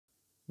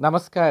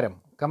നമസ്കാരം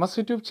കമസ്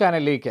യൂട്യൂബ്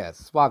ചാനലിലേക്ക്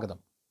സ്വാഗതം.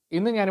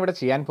 ഇന്ന് ഞാനിവിടെ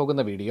ചെയ്യാൻ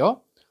പോകുന്ന വീഡിയോ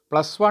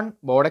 +1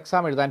 ബോർഡ്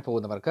എക്സാം എഴുതാൻ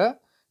പോകുന്നവർക്ക്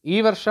ഈ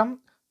വർഷം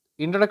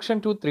ഇൻട്രൊഡക്ഷൻ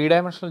ടു 3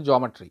 ഡയമെൻഷണൽ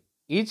ജോമെട്രി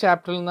ഈ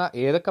ചാപ്റ്ററിൽ നിന്ന്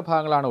ഏതൊക്കെ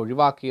ഭാഗങ്ങളാണ്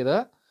ഒഴിവാക്കിയത്,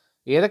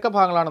 ഏതൊക്കെ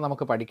ഭാഗങ്ങളാണ്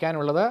നമുക്ക്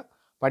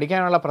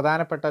പഠിക്കാനുള്ള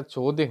പ്രധാനപ്പെട്ട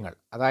ചോദ്യങ്ങൾ,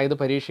 അതായത്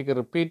പരീക്ഷയ്ക്ക്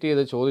റിപ്പീറ്റ്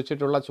ചെയ്ത്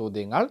ചോദിച്ചിട്ടുള്ള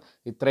ചോദ്യങ്ങൾ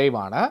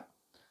ഇത്രയുമാണ്.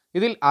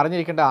 ഇതിൽ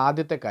അറിഞ്ഞിരിക്കേണ്ട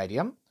ആദ്യത്തെ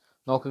കാര്യം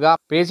നോക്കുക.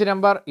 പേജ്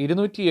നമ്പർ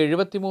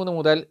 273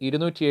 മുതൽ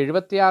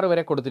 276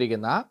 വരെ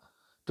കൊടുത്തിരിക്കുന്ന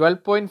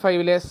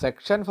 12.5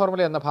 സെക്ഷൻ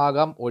ഫോർമുല എന്ന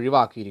ഭാഗം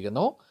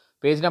ഒഴിവാക്കിയിരിക്കുന്നു.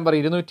 പേജ് നമ്പർ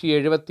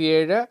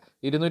 277,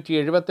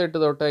 278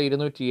 തൊട്ട്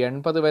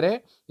 280 വരെ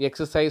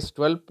എക്സസൈസ്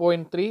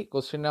 12.3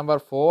 ക്വസ്റ്റ്യൻ നമ്പർ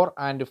 4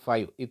 ആൻഡ്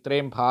 5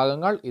 ഇത്രയും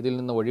ഭാഗങ്ങൾ ഇതിൽ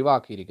നിന്ന്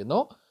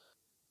ഒഴിവാക്കിയിരിക്കുന്നു.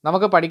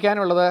 നമുക്ക്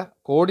പഠിക്കാനുള്ളത്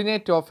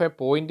coordinate of A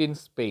point in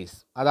space,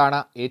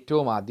 അതാണ്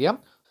ഏറ്റവും ആദ്യം.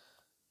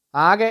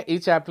 ആകെ ഈ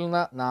ചാപ്റ്ററിൽ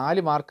നിന്ന്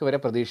 4 മാർക്ക്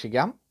വരെ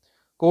പ്രതീക്ഷിക്കാം.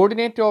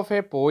 Coordinate of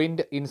A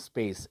point in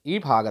space ഈ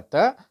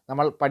ഭാഗത്ത്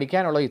നമ്മൾ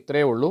പഠിക്കാനുള്ളത്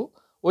ഇത്രയേ ഉള്ളൂ.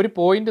 ഒരു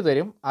പോയിന്റ്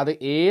തരും, അത്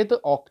ഏത്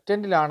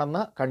ഒക്ടൻറ്റിലാണെന്ന്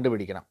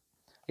കണ്ടുപിടിക്കണം.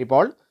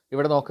 ഇപ്പോൾ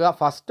ഇവിടെ നോക്കുക,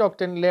 ഫസ്റ്റ്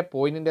ഒക്ടൻറ്റിലെ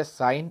പോയിന്റിൻ്റെ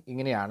സൈൻ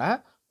ഇങ്ങനെയാണ്,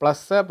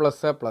 പ്ലസ്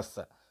പ്ലസ്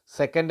പ്ലസ്.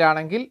 സെക്കൻഡ്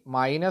ആണെങ്കിൽ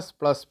minus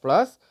plus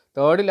plus,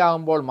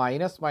 തേർഡിലാകുമ്പോൾ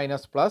minus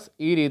minus plus,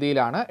 ഈ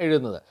രീതിയിലാണ്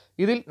എഴുതുന്നത്.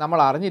 ഇതിൽ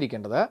നമ്മൾ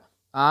അറിഞ്ഞിരിക്കേണ്ടത്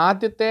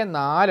ആദ്യത്തെ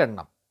 4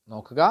 എണ്ണം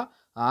നോക്കുക,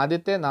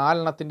 ആദ്യത്തെ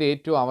 4 എണ്ണത്തിൻ്റെ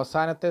ഏറ്റവും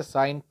അവസാനത്തെ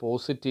സൈൻ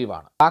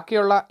പോസിറ്റീവാണ്.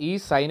 ബാക്കിയുള്ള ഈ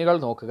സൈനുകൾ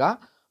നോക്കുക,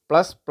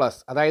 പ്ലസ്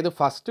പ്ലസ്, അതായത്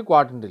ഫസ്റ്റ്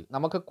ക്വാഡ്രൻറ്റിൽ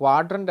നമുക്ക്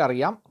ക്വാഡ്രൻ്റ്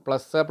അറിയാം,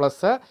 plus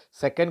plus,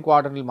 second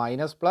ക്വാഡ്രൻറ്റിൽ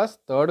minus plus,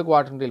 third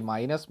ക്വാഡ്രൻറ്റിൽ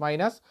minus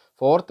minus,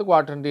 fourth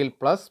ക്വാഡ്രൻറ്റിൽ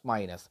plus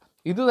minus.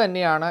 ഇത്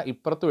തന്നെയാണ്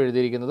ഇപ്പുറത്തും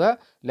എഴുതിയിരിക്കുന്നത്.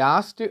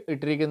 ലാസ്റ്റ്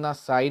ഇട്ടിരിക്കുന്ന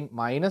സൈൻ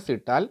മൈനസ്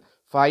ഇട്ടാൽ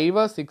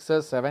 5,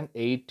 6, 7,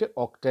 8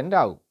 ഒക്ടൻ്റ്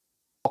ആകും.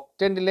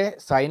 ഒക്ടൻറ്റിലെ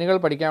സൈനുകൾ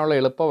പഠിക്കാനുള്ള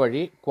എളുപ്പ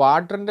വഴി,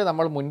 ക്വാഡ്രൻ്റ്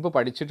നമ്മൾ മുൻപ്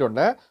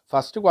പഠിച്ചിട്ടുണ്ട്.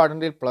 First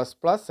ക്വാഡ്രൻറ്റിൽ plus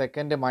plus,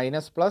 second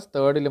minus plus,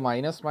 തേർഡിൽ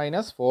minus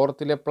minus,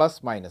 ഫോർത്തിൽ plus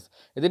minus.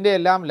 ഇതിൻ്റെ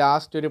എല്ലാം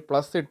ലാസ്റ്റ് ഒരു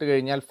പ്ലസ് ഇട്ട്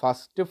കഴിഞ്ഞാൽ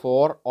ഫസ്റ്റ്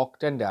 4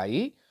 ഒക്ടൻ്റ്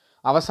ആയി.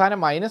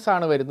 അവസാനം മൈനസ്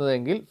ആണ്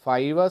വരുന്നതെങ്കിൽ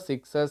 5,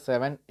 6,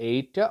 7,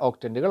 8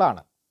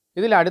 ഒക്ടൻറ്റുകളാണ്.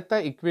 ഇതിൽ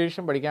അടുത്ത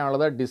ഇക്വേഷൻ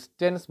പഠിക്കാനുള്ളത്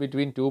ഡിസ്റ്റൻസ്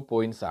ബിറ്റ്വീൻ 2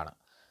 പോയിൻറ്റ്സ് ആണ്.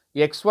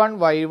 x1,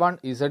 y1,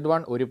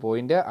 z1 ഒരു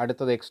പോയിൻ്റ്,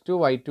 അടുത്തത്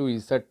x2, y2,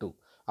 z2.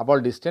 അപ്പോൾ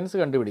ഡിസ്റ്റൻസ്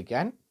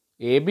കണ്ടുപിടിക്കാൻ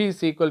AB is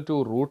equal to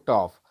root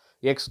of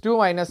x2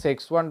 minus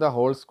x1 the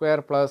whole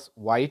square plus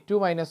y2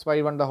 minus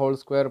y1 the whole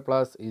square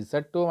plus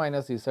z2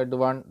 minus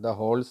z1 the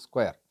whole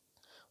square.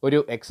 ഒരു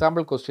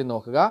example question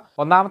നോക്കുക.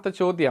 ഒന്നാമത്തെ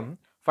ചോദ്യം,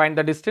 find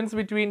the distance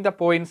between the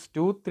points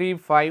 2, 3,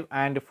 5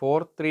 and 4,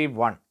 3,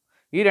 1.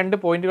 ഈ രണ്ട്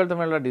പോയിന്റുകൾ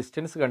തമ്മിലുള്ള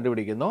distance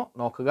കണ്ടുപിടിക്കുന്നു.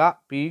 നോക്കുക,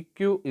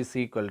 PQ is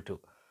equal to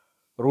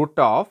root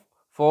of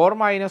 4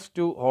 minus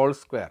 2 whole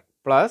square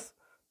plus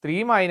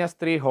 3 minus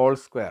 3 whole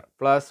square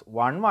plus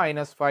 1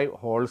 minus 5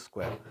 whole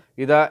square.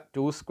 ഇത്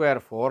 2 square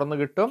 4 എന്ന്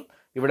കിട്ടും.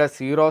 ഇവിടെ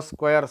 0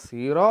 square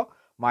 0,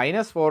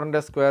 മൈനസ്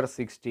 4ൻ്റെ സ്ക്വയർ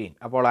 16.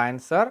 അപ്പോൾ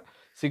ആൻസർ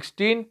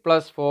 16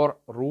 + 4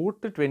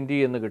 √20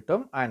 എന്ന്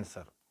കിട്ടും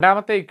ആൻസർ.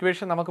 രണ്ടാമത്തെ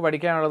ഇക്വേഷൻ നമുക്ക്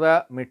പഠിക്കാനുള്ളത്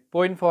മിഡ്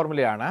പോയിൻറ്റ്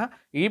ഫോർമുലയാണ്.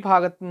 ഈ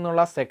ഭാഗത്തു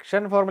നിന്നുള്ള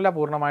സെക്ഷൻ ഫോർമുല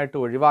പൂർണ്ണമായിട്ട്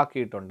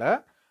ഒഴിവാക്കിയിട്ടുണ്ട്.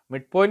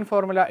 മിഡ് പോയിൻറ്റ്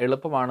ഫോർമുല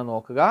എളുപ്പമാണ്.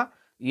 നോക്കുക,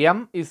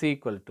 M is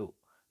equal to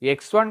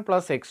x1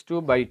 plus x2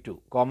 by 2,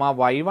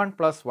 y1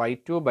 plus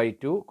y2 by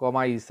 2,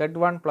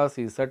 z1 plus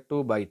z2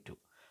 by 2.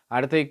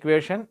 അടുത്ത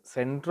equation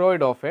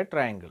centroid of A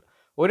triangle.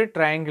 ഒരു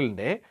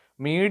ട്രയാങ്കിളിൻ്റെ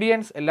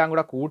മീഡിയൻസ് എല്ലാം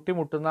കൂടെ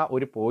കൂട്ടിമുട്ടുന്ന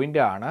ഒരു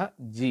പോയിൻ്റാണ്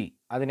G.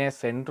 അതിനെ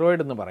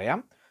സെൻട്രോയിഡ് എന്ന് പറയാം.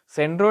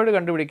 സെൻട്രോയിഡ്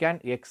കണ്ടുപിടിക്കാൻ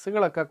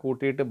എക്സുകളൊക്കെ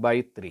കൂട്ടിയിട്ട് by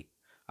 3,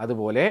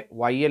 അതുപോലെ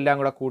y എല്ലാം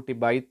കൂടെ കൂട്ടി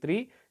by 3,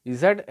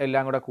 z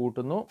എല്ലാം കൂടെ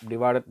കൂട്ടുന്നു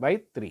ഡിവൈഡഡ് by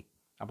 3.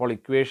 അപ്പോൾ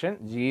equation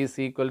G is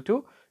equal to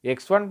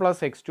x1 plus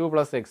x2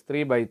 plus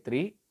x3 by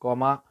 3,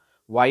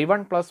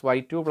 y1 plus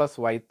y2 plus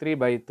y3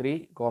 by 3,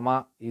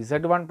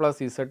 z1 plus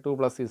z2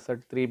 plus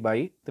z3 by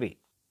 3.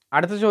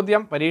 അടുത്ത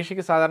ചോദ്യം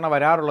പരീക്ഷയ്ക്ക് സാധാരണ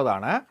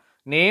വരാറുള്ളതാണ്.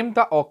 Name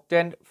the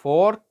octant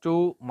 4, 2,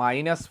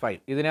 -5.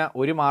 ഇതിന്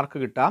 1 മാർക്ക്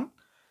കിട്ടാം.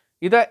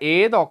 ഇത്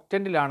ഏത്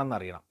ഒക്ടൻറ്റിലാണെന്ന്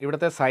അറിയണം.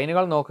 ഇവിടുത്തെ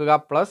സൈനുകൾ നോക്കുക,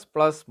 പ്ലസ്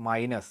പ്ലസ്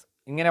മൈനസ്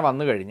ഇങ്ങനെ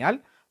വന്നു കഴിഞ്ഞാൽ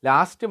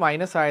ലാസ്റ്റ്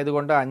മൈനസ്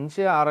ആയതുകൊണ്ട് 5,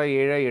 6,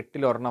 7,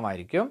 8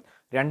 ഒരെണ്ണമായിരിക്കും.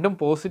 രണ്ടും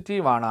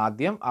പോസിറ്റീവാണ്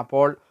ആദ്യം.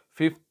 അപ്പോൾ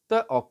 5th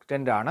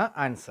ഒക്ടൻ്റ് ആണ്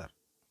ആൻസർ.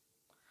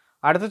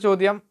 അടുത്ത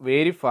ചോദ്യം,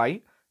 verify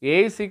A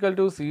is equal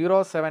to 0,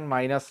 7,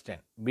 -10,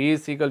 B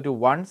is equal to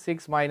 1,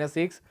 6,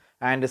 -6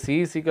 and C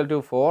is equal to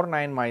 4,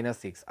 9,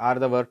 -6 are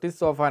the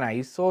vertices of an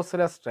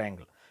isosceles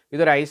triangle.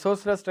 ഇതൊരു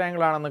ഐസോസെലസ്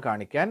ട്രയാങ്കിൾ ആണെന്ന്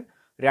കാണിക്കാൻ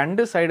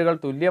 2 സൈഡുകൾ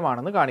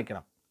തുല്യമാണെന്ന്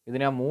കാണിക്കണം.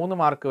 ഇതിന് 3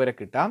 മാർക്ക് വരെ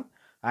കിട്ടാം.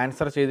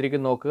 ആൻസർ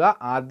ചെയ്തിരിക്കുന്നു നോക്കുക.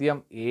 ആദ്യം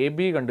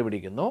AB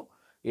കണ്ടുപിടിക്കുന്നു.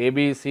 AB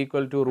is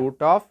equal to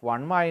root of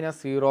 1 minus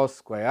 0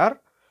 square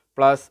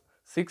plus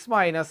 6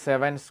 minus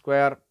 7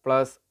 square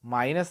plus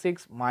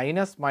 -6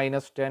 minus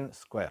 -10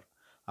 square.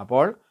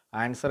 അപ്പോൾ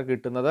ആൻസർ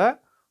കിട്ടുന്നത്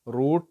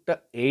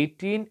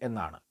 √18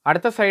 എന്നാണ്.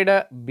 അടുത്ത side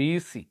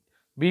BC.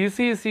 BC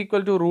is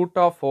equal to root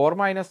of 4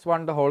 minus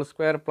 1 the whole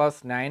square plus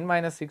 9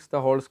 minus 6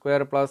 the whole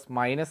square plus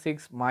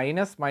 -6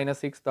 minus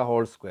 -6 the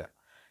whole square.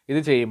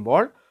 ഇത്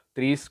ചെയ്യുമ്പോൾ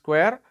 3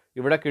 square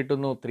ഇവിടെ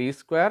കിട്ടുന്നു 3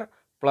 square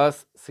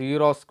plus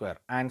 0 square.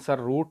 Answer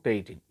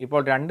 √18.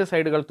 ഇപ്പോൾ 2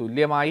 സൈഡുകൾ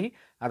തുല്യമായി,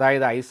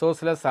 അതായത്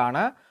ഐസോസിലസ്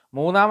ആണ്.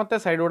 മൂന്നാമത്തെ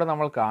സൈഡൂടെ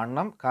നമ്മൾ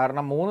കാണണം.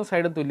 കാരണം 3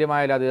 സൈഡും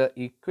തുല്യമായാൽ അത്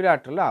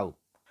ഇക്വിലാറ്ററൽ ആവും.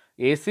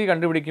 എ സി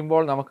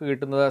കണ്ടുപിടിക്കുമ്പോൾ നമുക്ക്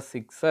കിട്ടുന്നത്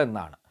 6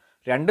 എന്നാണ്.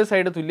 2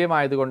 സൈഡ്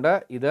തുല്യമായതുകൊണ്ട്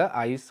ഇത്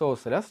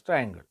ഐസോസെലസ്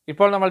ട്രയാങ്കിൾ.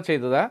 ഇപ്പോൾ നമ്മൾ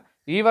ചെയ്തത്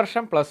ഈ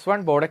വർഷം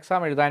 +1 ബോർഡ്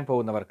എക്സാം എഴുതാൻ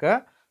പോകുന്നവർക്ക്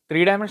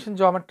 3 ഡയമെൻഷൻ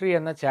ജോമെട്രി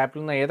എന്ന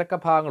ചാപ്റ്ററിൽ നിന്ന് ഏതൊക്കെ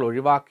ഭാഗങ്ങൾ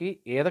ഒഴിവാക്കി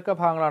ഏതൊക്കെ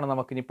ഭാഗങ്ങളാണ്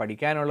നമുക്കിനി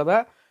പഠിക്കാനുള്ളത്.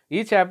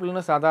 ഈ ചാപ്റ്ററിൽ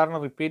നിന്ന് സാധാരണ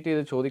റിപ്പീറ്റ്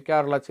ചെയ്ത്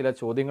ചോദിക്കാറുള്ള ചില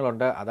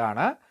ചോദ്യങ്ങളുണ്ട്.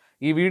 അതാണ്.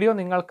 ഈ വീഡിയോ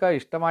നിങ്ങൾക്ക്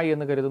ഇഷ്ടമായി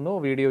എന്ന് കരുതുന്നു.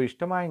 വീഡിയോ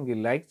ഇഷ്ടമായെങ്കിൽ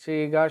ലൈക്ക്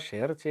ചെയ്യുക,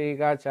 ഷെയർ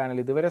ചെയ്യുക. ചാനൽ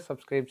ഇതുവരെ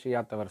സബ്സ്ക്രൈബ്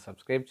ചെയ്യാത്തവർ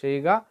സബ്സ്ക്രൈബ്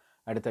ചെയ്യുക.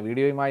 അടുത്ത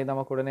വീഡിയോയുമായി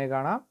നമുക്ക് ഉടനെ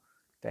കാണാം.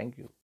 Thank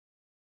you.